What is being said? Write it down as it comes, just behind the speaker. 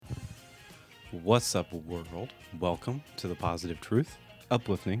What's up, world? Welcome to The Positive Truth,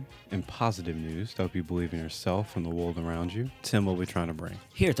 uplifting and positive news to help you believe in yourself and the world around you. Tim, what are we trying to bring?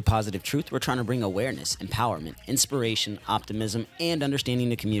 Here at The Positive Truth, we're trying to bring awareness, empowerment, inspiration, optimism, and understanding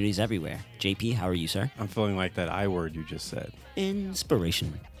to communities everywhere. JP, how are you, sir? I'm feeling like that I word you just said.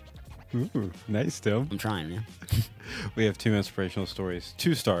 Inspiration. Ooh, nice, Tim. I'm trying, man. We have two inspirational stories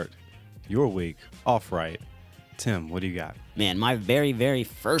to start your week off right. Tim, what do you got? Man, my very, very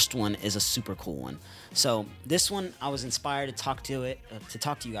first one is a super cool one. So this one, I was inspired to talk to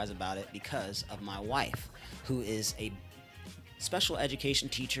you guys about it because of my wife, who is a special education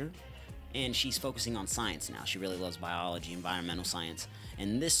teacher, and she's focusing on science now. She really loves biology, environmental science,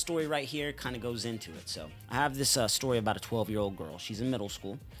 and this story right here kind of goes into it. So I have this story about a 12-year-old girl. She's in middle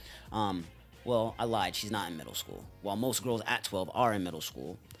school. Well, I lied. She's not in middle school. While most girls at 12 are in middle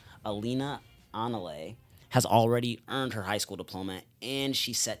school, Alina Anale has already earned her high school diploma, and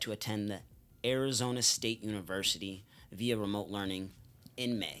she's set to attend the Arizona State University via remote learning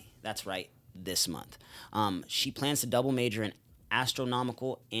in May. That's right, this month. She plans to double major in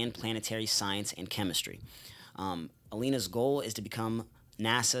astronomical and planetary science and chemistry. Alina's goal is to become a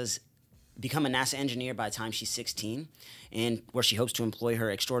NASA engineer by the time she's 16, and where she hopes to employ her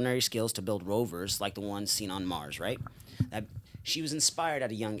extraordinary skills to build rovers like the ones seen on Mars, right? She was inspired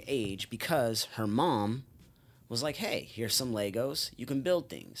at a young age because her mom was like, hey, here's some Legos, you can build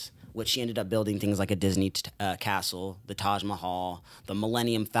things. Which she ended up building things like a Disney castle, the Taj Mahal, the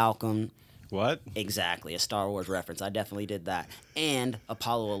Millennium Falcon. What? Exactly, a Star Wars reference. I definitely did that. And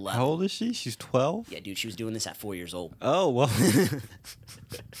Apollo 11. How old is she? She's 12? Yeah, dude, she was doing this at 4 years old. Oh, well.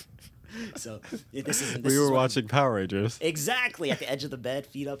 So this We were watching Power Rangers. Exactly, at the edge of the bed,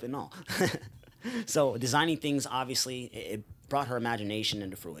 feet up and all. So designing things, obviously, it brought her imagination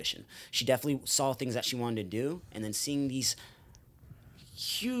into fruition. She definitely saw things that she wanted to do, and then seeing these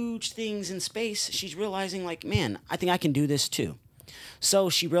huge things in space, she's realizing, like, man, I think I can do this too. So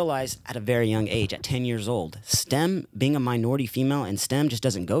she realized at a very young age, at 10 years old, STEM, being a minority female and STEM just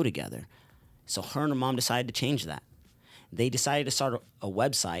doesn't go together. So her and her mom decided to change that. They decided to start a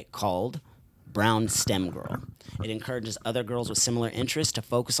website called Brown STEM Girl. It encourages other girls with similar interests to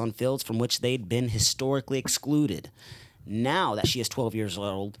focus on fields from which they'd been historically excluded. Now that she is 12 years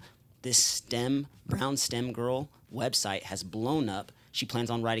old, this Brown STEM Girl website has blown up. She plans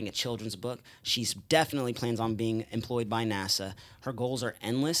on writing a children's book. She's definitely plans on being employed by NASA. Her goals are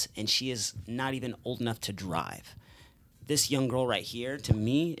endless, and she is not even old enough to drive. This young girl right here, to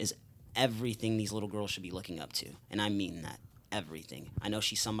me, is everything these little girls should be looking up to, and I mean that. Everything. I know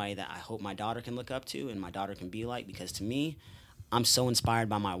she's somebody that I hope my daughter can look up to and my daughter can be like, because to me, I'm so inspired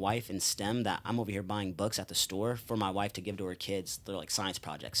by my wife in STEM that I'm over here buying books at the store for my wife to give to her kids. They're like science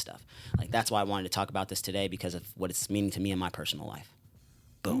project stuff. Like, that's why I wanted to talk about this today, because of what it's meaning to me in my personal life.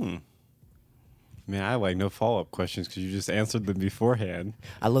 Boom. Man, I like no follow-up questions because you just answered them beforehand.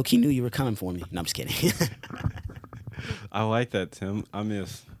 I low-key knew you were coming for me. No, I'm just kidding. I like that, Tim.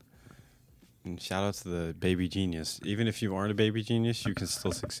 And shout out to the baby genius. Even if you aren't a baby genius, you can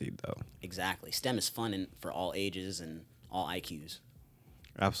still succeed, though. Exactly. STEM is fun for all ages and all IQs.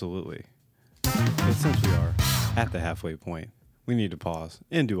 Absolutely. But since we are at the halfway point, we need to pause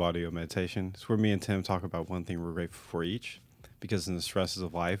and do audio meditation. It's where me and Tim talk about one thing we're grateful for each. Because in the stresses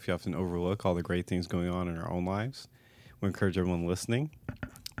of life, you often overlook all the great things going on in our own lives. We encourage everyone listening.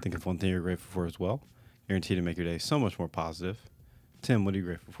 Think of one thing you're grateful for as well. Guaranteed to make your day so much more positive. Tim, what are you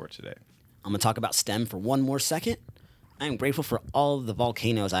grateful for today? I'm going to talk about STEM for one more second. I am grateful for all of the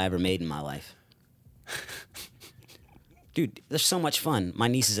volcanoes I ever made in my life. Dude, they're so much fun. My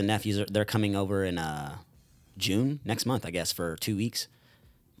nieces and nephews, they're coming over in June, next month, I guess, for 2 weeks.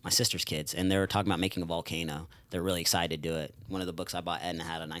 My sister's kids, and they were talking about making a volcano. They're really excited to do it. One of the books I bought Edna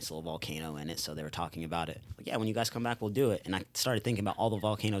had a nice little volcano in it, so they were talking about it. Like, yeah, when you guys come back, we'll do it. And I started thinking about all the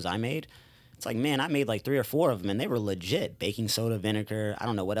volcanoes I made. It's like, man, I made like 3 or 4 of them, and they were legit. Baking soda, vinegar, I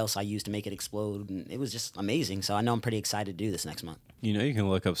don't know what else I used to make it explode. And it was just amazing. So I know I'm pretty excited to do this next month. You know, you can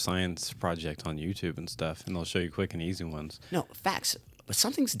look up science project on YouTube and stuff, and they'll show you quick and easy ones. No, facts. But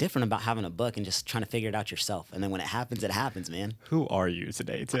something's different about having a book and just trying to figure it out yourself. And then when it happens, man. Who are you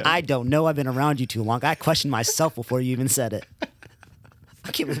today, Tim? I don't know. I've been around you too long. I questioned myself before you even said it.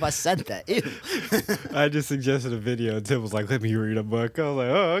 I can't believe I said that. Ew. I just suggested a video, and Tim was like, let me read a book. I was like,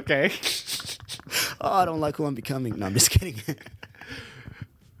 oh, okay. Oh, I don't like who I'm becoming. No, I'm just kidding.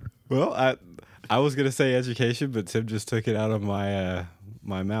 Well, I was going to say education, but Tim just took it out of my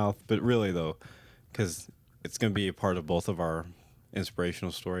mouth. But really, though, because it's going to be a part of both of our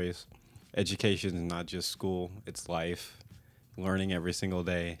inspirational stories. Education is not just school. It's life. Learning every single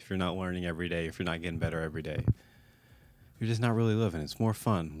day. If you're not learning every day, if you're not getting better every day, you're just not really living. It's more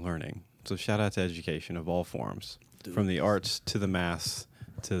fun learning. So shout out to education of all forms, Dude. from the arts to the math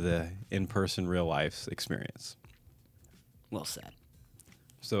to the in-person real life experience. Well said.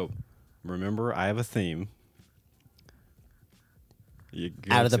 So remember, I have a theme.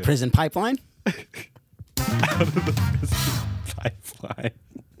 Out of the prison pipeline? Out of the prison pipeline.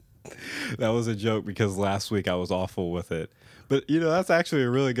 That was a joke because last week I was awful with it. But, that's actually a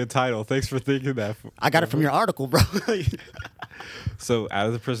really good title. Thanks for thinking that. I got it from your article, bro. So, out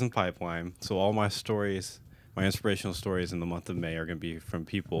of the prison pipeline. So, all my stories, my inspirational stories in the month of May are going to be from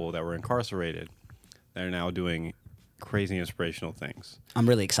people that were incarcerated that are now doing crazy inspirational things. I'm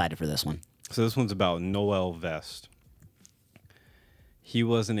really excited for this one. So, this one's about Noel Vest. He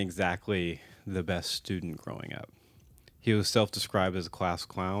wasn't exactly the best student growing up. He was self-described as a class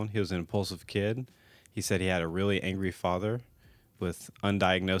clown. He was an impulsive kid. He said he had a really angry father with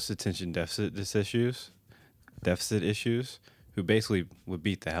undiagnosed attention deficit issues, who basically would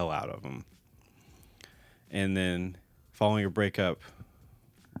beat the hell out of him. And then, following a breakup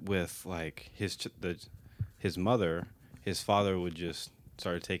with his mother, his father would just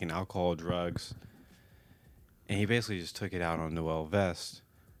start taking alcohol, drugs, and he basically just took it out on Noel Vest.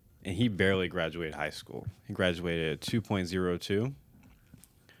 And he barely graduated high school. He graduated at 2.02.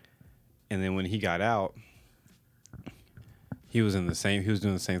 And then when he got out, he was doing the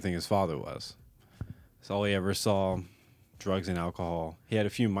same thing his father was. So all he ever saw, drugs and alcohol. He had a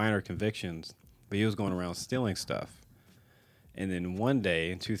few minor convictions, but he was going around stealing stuff. And then one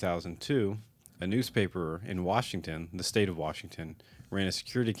day in 2002, a newspaper in Washington, the state of Washington, ran a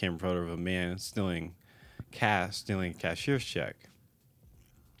security camera photo of a man stealing a cashier's check.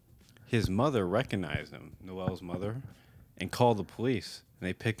 His mother recognized him, Noel's mother, and called the police. And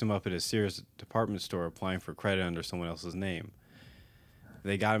they picked him up at a Sears department store applying for credit under someone else's name.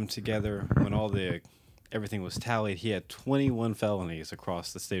 They got him together. When everything was tallied, he had 21 felonies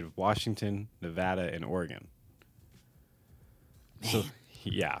across the state of Washington, Nevada, and Oregon. Man. So,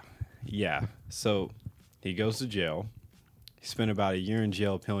 yeah. So he goes to jail. He spent about a year in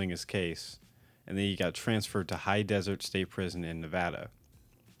jail appealing his case, and then he got transferred to High Desert State Prison in Nevada.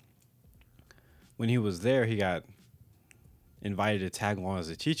 When he was there, he got invited to tag along as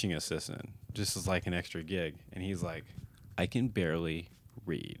a teaching assistant, just as like an extra gig. And he's like, I can barely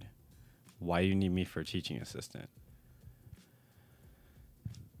read. Why do you need me for a teaching assistant?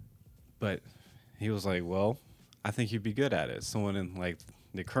 But he was like, well, I think you'd be good at it. Someone in like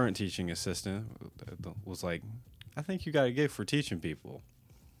the current teaching assistant was like, I think you got a gig for teaching people.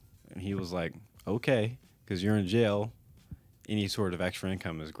 And he was like, okay, because you're in jail. Any sort of extra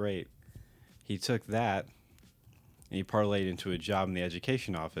income is great. He took that and he parlayed into a job in the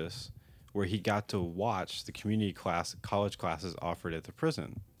education office where he got to watch the college classes offered at the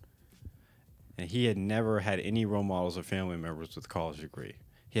prison. And he had never had any role models or family members with a college degree.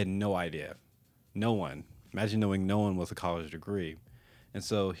 He had no idea. No one. Imagine knowing no one with a college degree. And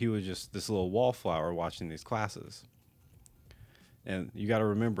so he was just this little wallflower watching these classes. And you got to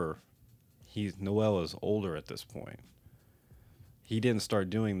remember, Noel is older at this point. He didn't start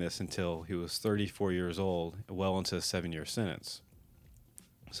doing this until he was 34 years old, well into a 7-year sentence.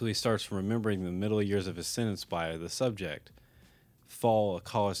 So he starts remembering the middle years of his sentence by the subject. Fall, a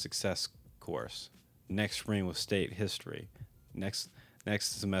college success course. Next spring was state history. Next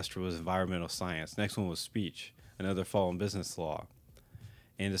semester was environmental science. Next one was speech. Another fall in business law.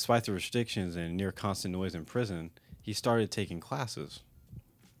 And despite the restrictions and near constant noise in prison, he started taking classes.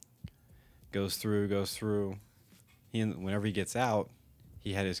 Goes through. Whenever he gets out,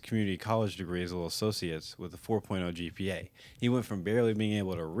 he had his community college degree as a little associate's with a 4.0 GPA. He went from barely being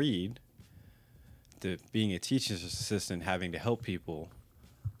able to read to being a teacher's assistant, having to help people,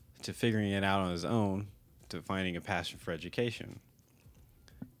 to figuring it out on his own, to finding a passion for education.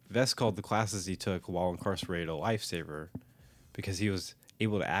 Vest called the classes he took while incarcerated a lifesaver because he was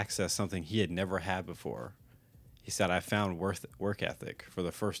able to access something he had never had before. He said, I found work ethic. For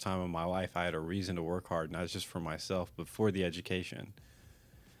the first time in my life, I had a reason to work hard, not just for myself, but for the education.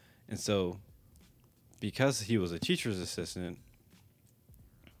 And so, because he was a teacher's assistant,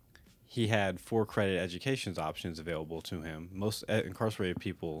 he had 4 credit education options available to him. Most incarcerated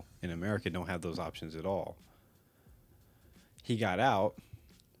people in America don't have those options at all. He got out,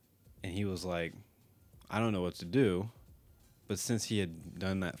 and he was like, I don't know what to do. But since he had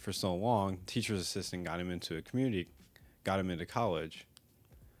done that for so long, teacher's assistant got him into college.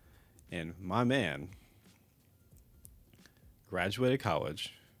 And my man graduated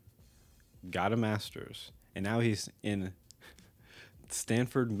college, got a master's, and now he's in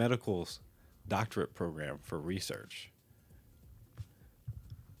Stanford Medical's doctorate program for research.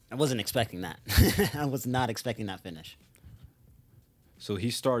 I wasn't expecting that. I was not expecting that finish. So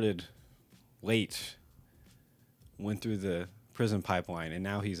he started late, went through the prison pipeline, and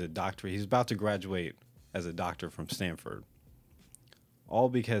now he's a doctor. He's about to graduate as a doctor from Stanford. All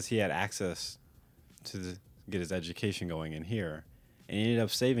because he had access to get his education going in here, and he ended up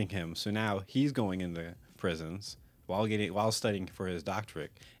saving him. So now he's going into prisons while studying for his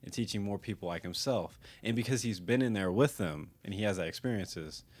doctorate and teaching more people like himself. And because he's been in there with them and he has that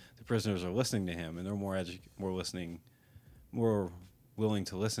experiences, the prisoners are listening to him, and they're more willing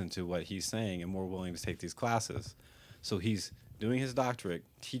to listen to what he's saying and more willing to take these classes. So he's doing his doctorate,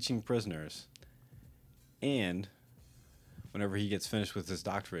 teaching prisoners, and whenever he gets finished with his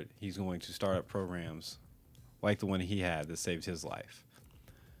doctorate, he's going to start up programs like the one he had that saved his life.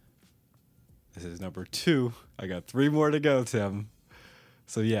 This is number 2. I got 3 more to go, Tim.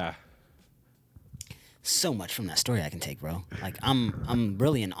 So yeah. So much from that story I can take, bro. Like I'm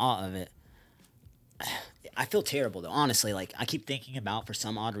really in awe of it. I feel terrible though, honestly. Like I keep thinking about, for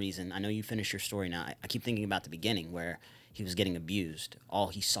some odd reason, I know you finished your story now. I keep thinking about the beginning where he was getting abused. All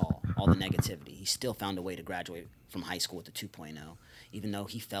he saw, all the negativity. He still found a way to graduate from high school with a 2.0, even though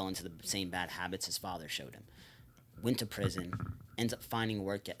he fell into the same bad habits his father showed him. Went to prison, ends up finding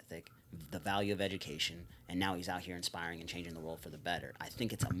work ethic, the value of education, and now he's out here inspiring and changing the world for the better. I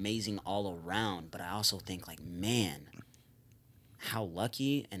think it's amazing all around, but I also think, like, man, how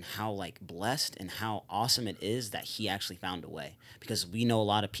lucky and how, like, blessed and how awesome it is that he actually found a way. Because we know a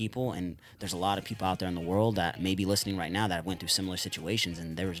lot of people, and there's a lot of people out there in the world that may be listening right now that went through similar situations,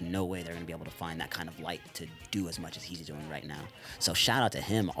 and there is no way they're going to be able to find that kind of light to do as much as he's doing right now. So shout out to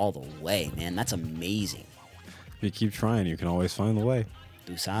him all the way, man. That's amazing. If you keep trying, you can always find the way.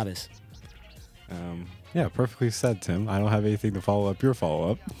 Tu sabes. Yeah, perfectly said, Tim. I don't have anything to follow up your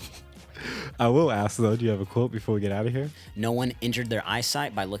follow-up. I will ask, though, do you have a quote before we get out of here? No one injured their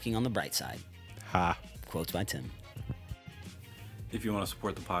eyesight by looking on the bright side. Ha. Quotes by Tim. If you want to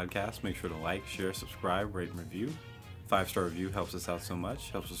support the podcast, make sure to like, share, subscribe, rate, and review. 5-star review helps us out so much,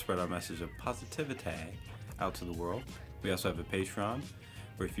 helps us spread our message of positivity out to the world. We also have a Patreon,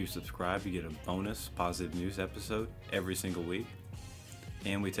 where if you subscribe, you get a bonus positive news episode every single week.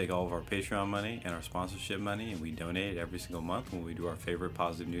 And we take all of our Patreon money and our sponsorship money, and we donate it every single month when we do our favorite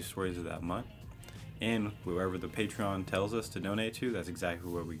positive news stories of that month. And wherever the Patreon tells us to donate to, that's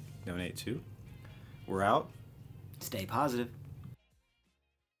exactly where we donate to. We're out. Stay positive.